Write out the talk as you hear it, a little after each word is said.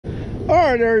All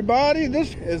right, everybody,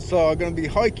 this is going to be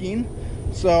hiking,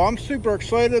 so I'm super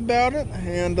excited about it.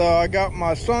 And I got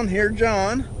my son here,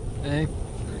 John. Hey.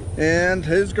 And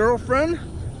his girlfriend,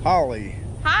 Holly.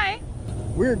 Hi.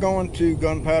 We're going to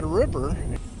Gunpowder River.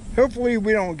 Hopefully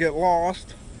we don't get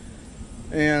lost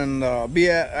and be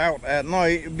out at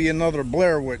night. It'll be another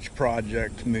Blair Witch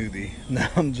Project movie. No,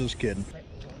 I'm just kidding.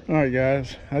 All right,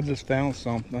 guys, I just found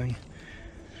something.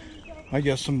 I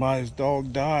guess somebody's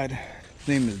dog died. His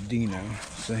name is Dino.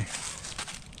 See?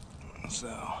 So,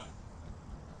 I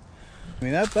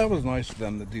mean, that was nice of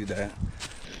them to do that.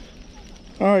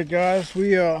 All right, guys, we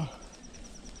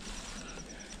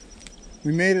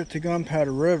made it to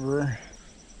Gunpowder River.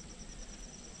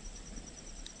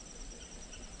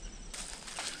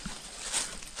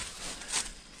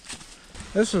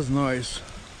 This is nice.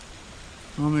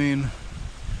 I mean,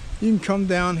 you can come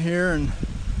down here and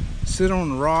sit on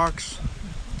the rocks.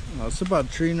 It's about a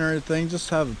tree and everything.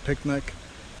 Just have a picnic.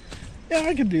 Yeah,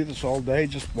 I could do this all day.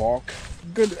 Just walk.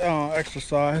 Good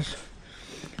exercise.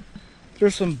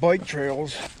 There's some bike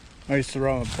trails. I used to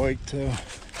ride a bike too.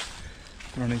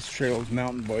 On these trails,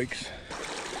 mountain bikes.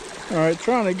 All right,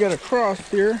 trying to get across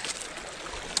here.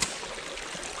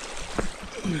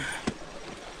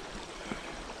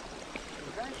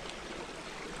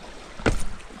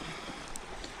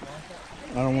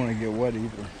 I don't want to get wet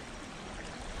either.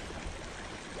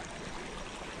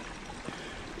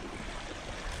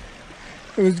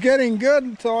 It was getting good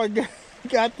until I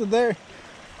got to there.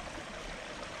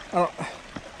 All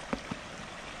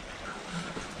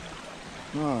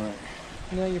right.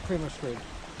 No, you're pretty much screwed.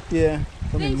 Yeah,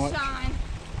 pretty Thanks, much. Sean.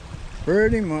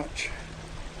 Pretty much.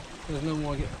 There's no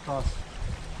more getting across.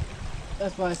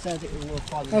 That's why I said it will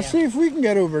fall down. Now see if we can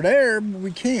get over there, but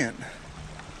we can't.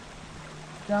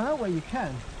 Down that way you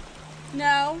can.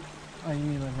 No. Oh, you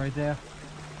mean like right there?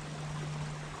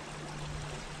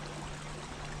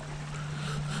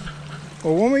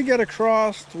 Well, when we get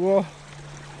across,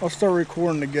 I'll start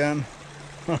recording again.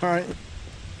 All right. I'm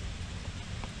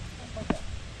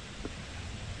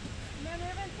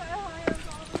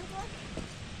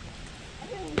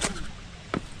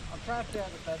trying to figure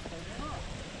out the best thing.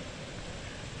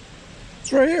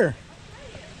 It's right here.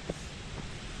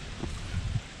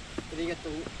 But you get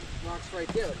the rocks right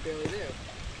there, like barely there.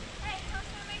 Hey, who's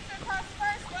gonna make the cross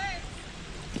first? Wait.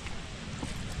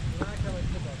 We're not gonna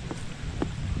do that.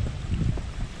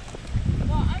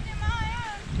 Well, I did my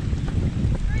own.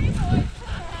 3 boys.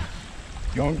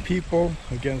 Young people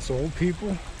against old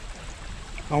people.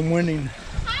 I'm winning.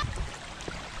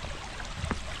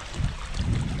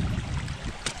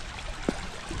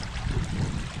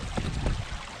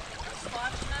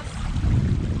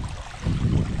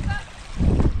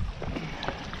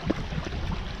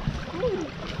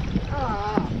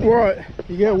 What?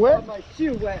 You get wet? My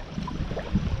shoe wet.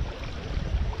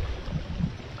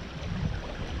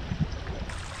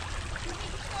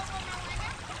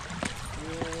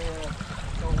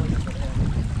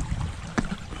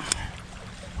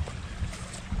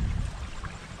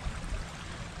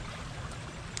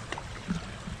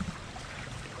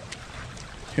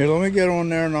 Here, let me get on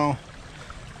there now.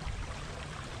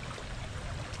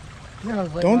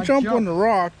 Don't jump on the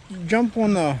rock. Jump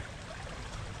on the...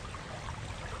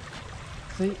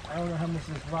 See, I don't know how much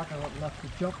this rock I got left to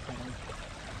jump on.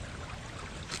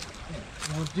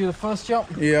 You want to do the first jump?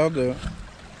 Yeah, I'll do it.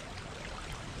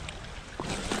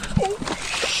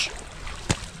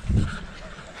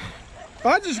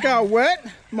 I just got wet.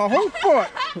 My whole foot.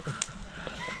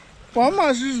 Well, I might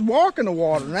as well just walk in the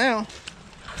water now.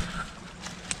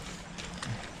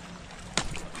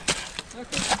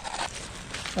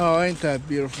 Oh, ain't that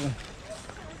beautiful?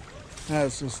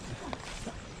 That's just...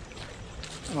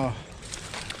 Oh.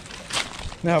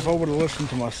 Now, if I would have listened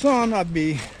to my son, I'd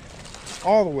be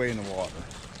all the way in the water.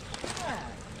 Yeah,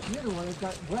 you're the one that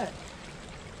got wet.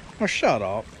 Oh, shut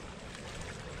up.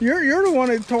 You're the one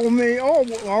that told me,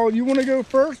 oh, you want to go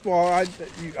first? Well,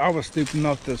 I was stupid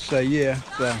enough to say yeah,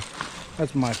 so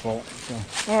that's my fault. So,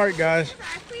 all right, guys.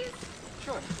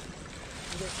 Sure.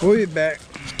 We'll be back.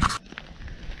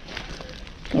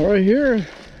 All right, here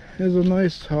is a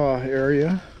nice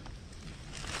area.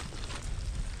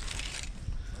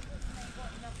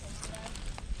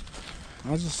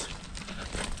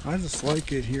 I just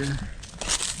like it here.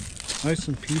 Nice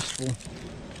and peaceful.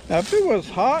 Now, if it was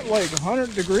hot, like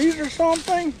 100 degrees or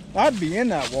something, I'd be in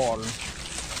that water.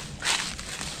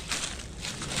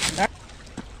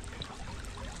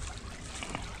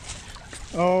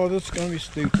 Oh, this is gonna be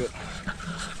stupid.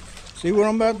 See what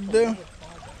I'm about to do?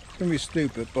 It's gonna be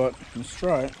stupid, but let's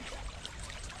try it.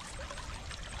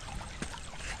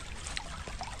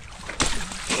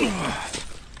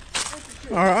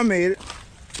 All right, I made it.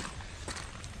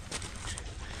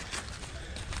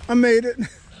 I made it.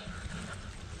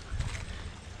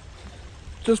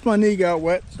 Just my knee got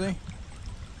wet, see?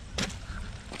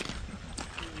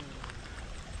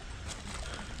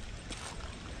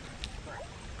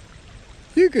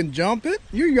 You can jump it.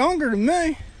 You're younger than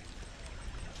me.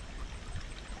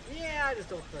 Yeah, I just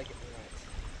don't feel like it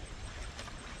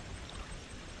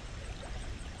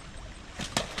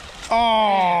tonight.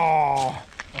 Oh,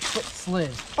 My foot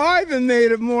slid. I even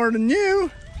made it more than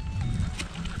you.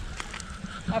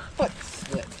 My foot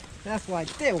slipped. That's why I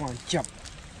didn't want to jump.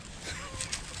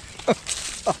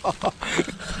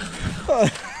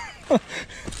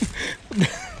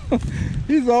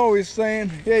 He's always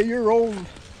saying, yeah, you're old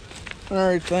and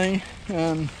everything,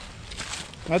 and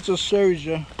that just shows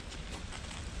you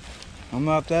I'm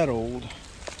not that old.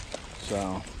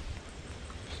 So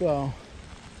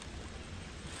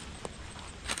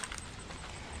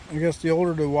I guess the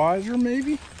older the wiser,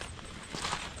 maybe.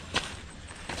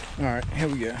 All right, here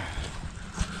we go.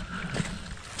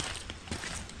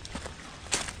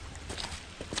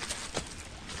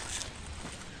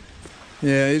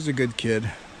 Yeah, he's a good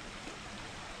kid.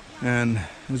 And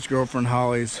his girlfriend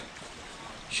Holly's,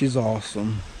 she's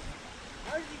awesome.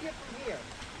 How did you get from here?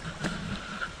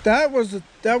 That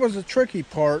was a tricky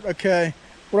part. Okay,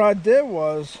 what I did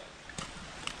was,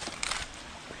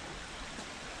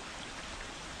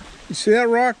 you see that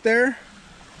rock there?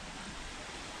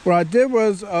 What I did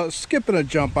was skipping a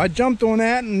jump. I jumped on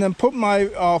that and then put my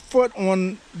foot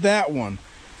on that one,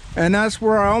 and that's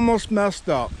where I almost messed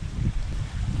up.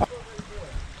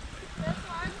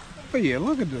 But yeah,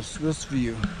 look at this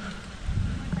view.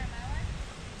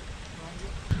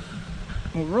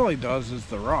 What it really does is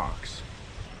the rocks.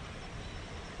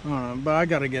 I don't know, but I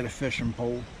gotta get a fishing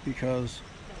pole because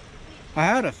I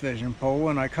had a fishing pole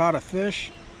and I caught a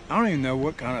fish. I don't even know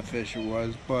what kind of fish it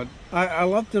was, but I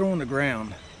left it on the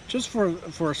ground just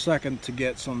for a second to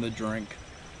get something to drink.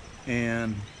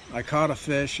 And I caught a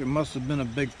fish. It must have been a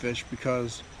big fish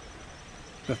because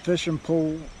the fishing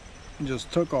pole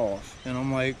just took off. And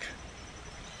I'm like,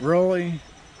 really?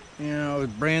 You know, a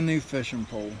brand new fishing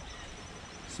pole.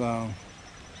 So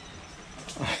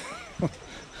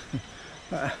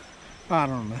I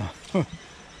don't know.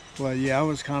 Well, yeah, I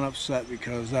was kind of upset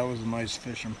because that was a nice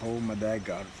fishing pole. My dad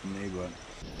got it for me, but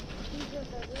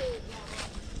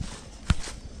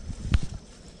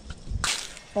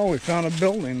oh, we found a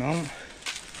building. I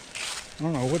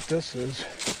don't know what this is.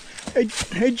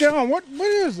 Hey John, what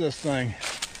is this thing?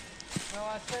 No,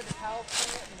 I said the towel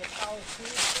plant and the towel food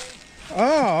thing.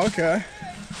 Oh, okay.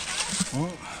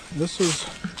 Well, this is,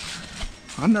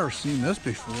 I've never seen this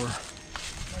before.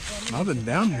 I've been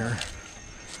down here.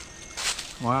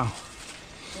 Wow.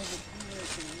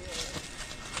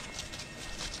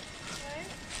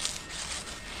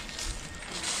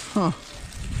 Huh.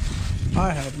 I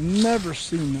have never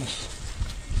seen this.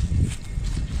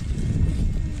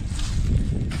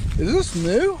 Is this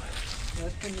new?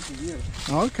 That's been here for years.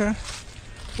 Okay.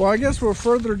 Well, I guess we're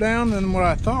further down than what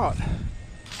I thought.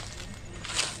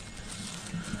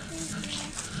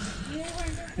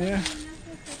 Yeah.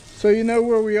 So you know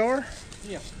where we are?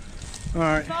 Yeah. All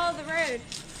right. Follow the road.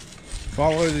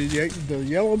 Follow the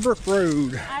yellow brick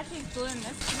road. I think blue in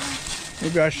this one.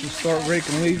 Maybe I should start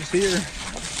raking leaves here.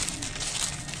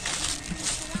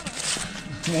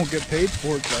 Won't get paid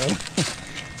for it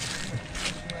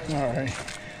though. All right.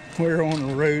 We're on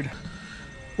the road.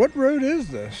 What road is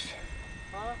this?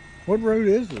 Huh? What road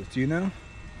is this? Do you know?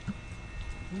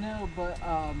 No, but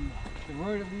the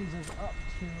road it leads us up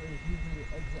to is usually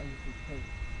the exit because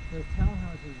there's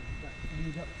townhouses that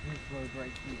lead up to this road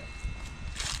right here.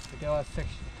 But there are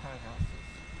sections of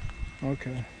townhouses.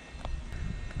 Okay.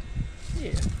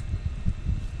 Yeah.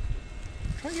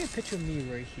 Try to get a picture of me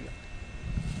right here.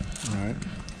 All right.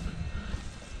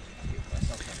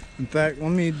 In fact,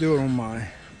 let me do it on my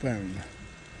phone.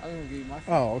 I'm gonna give you my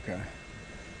phone. Oh, okay.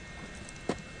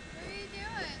 What are you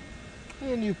doing?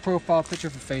 Need a new profile picture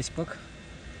for Facebook.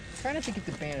 Try not to get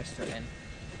the banister in.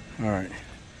 All right.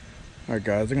 All right,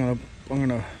 guys. I'm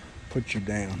gonna put you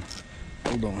down.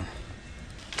 Hold on.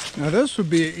 Now this would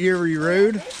be an eerie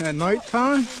road at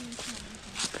nighttime.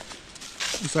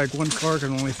 It's like one car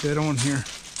can only fit on here.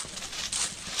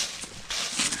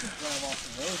 Drive off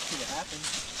the road, see what happens.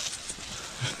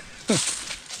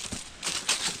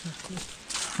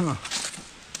 Huh.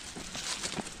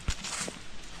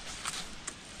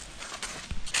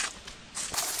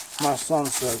 My son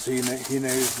says he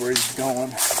knows where he's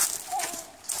going.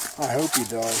 I hope he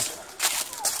does,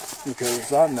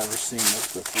 because I've never seen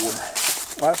this before.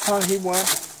 Last time he went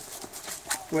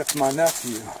with my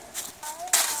nephew,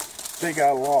 they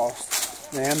got lost.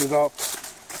 they ended up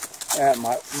at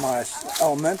my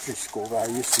elementary school that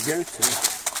I used to go to.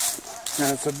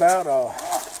 And it's about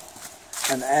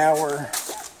an hour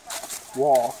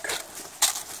walk.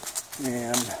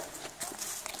 And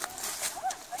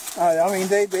I mean,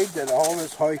 they did all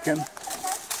this hiking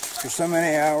for so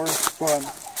many hours, but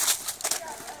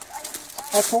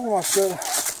I told them, I said,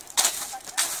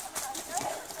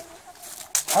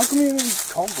 how come you didn't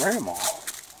call Grandma?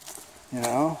 You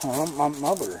know, I want my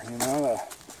mother, you know, to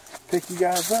pick you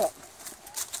guys up.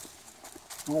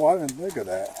 Well, I didn't think of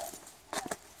that.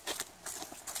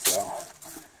 So,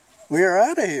 we are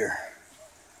out of here.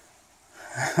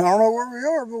 I don't know where we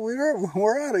are, but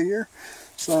we're out of here.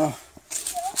 So,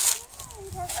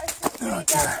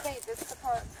 okay. This is the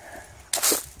park.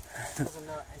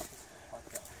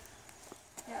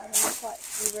 Yeah, that's what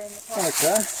we were in the park.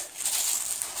 Okay.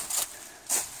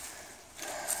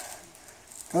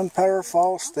 Gunpowder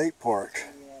Falls State Park.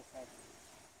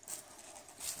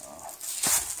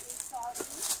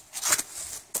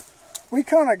 We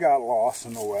kind of got lost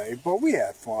in the way, but we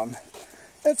had fun.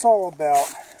 It's all about,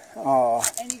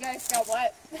 And you guys got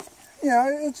what? yeah,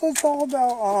 it's all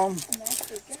about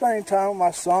spending time with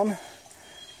my son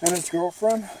and his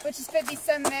girlfriend. Which is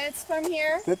 57 minutes from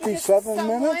here. 57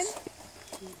 minutes?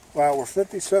 Wow, we're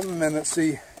 57 minutes.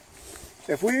 See,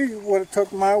 if we would have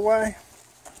took my way,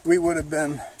 we would have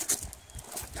been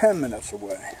 10 minutes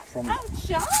away from the house.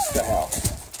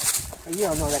 You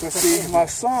don't know that. But see, my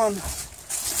son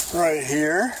right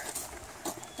here,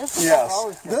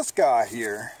 yes, this guy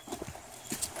here,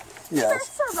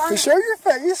 yes. So show your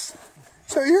face.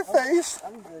 Show your face.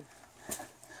 I'm good.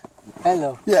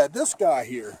 Hello. Yeah, this guy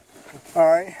here. All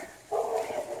right.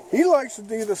 He likes to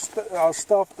do the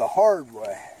stuff the hard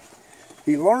way.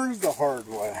 He learns the hard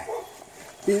way.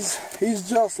 He's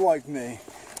just like me.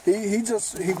 He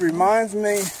reminds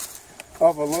me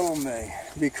of a little me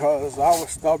because I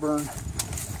was stubborn,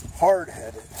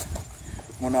 hard-headed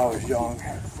when I was young.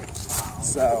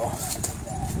 So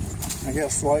I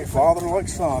guess like father, like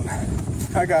son.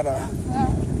 I got a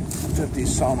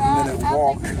 50-some minute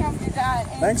walk.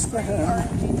 Thanks to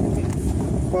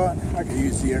him. But I could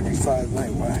use the exercise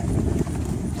anyway.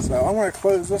 So I'm going to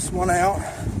close this one out.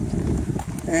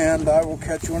 And I will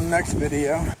catch you in the next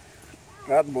video.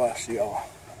 God bless y'all.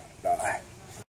 Bye.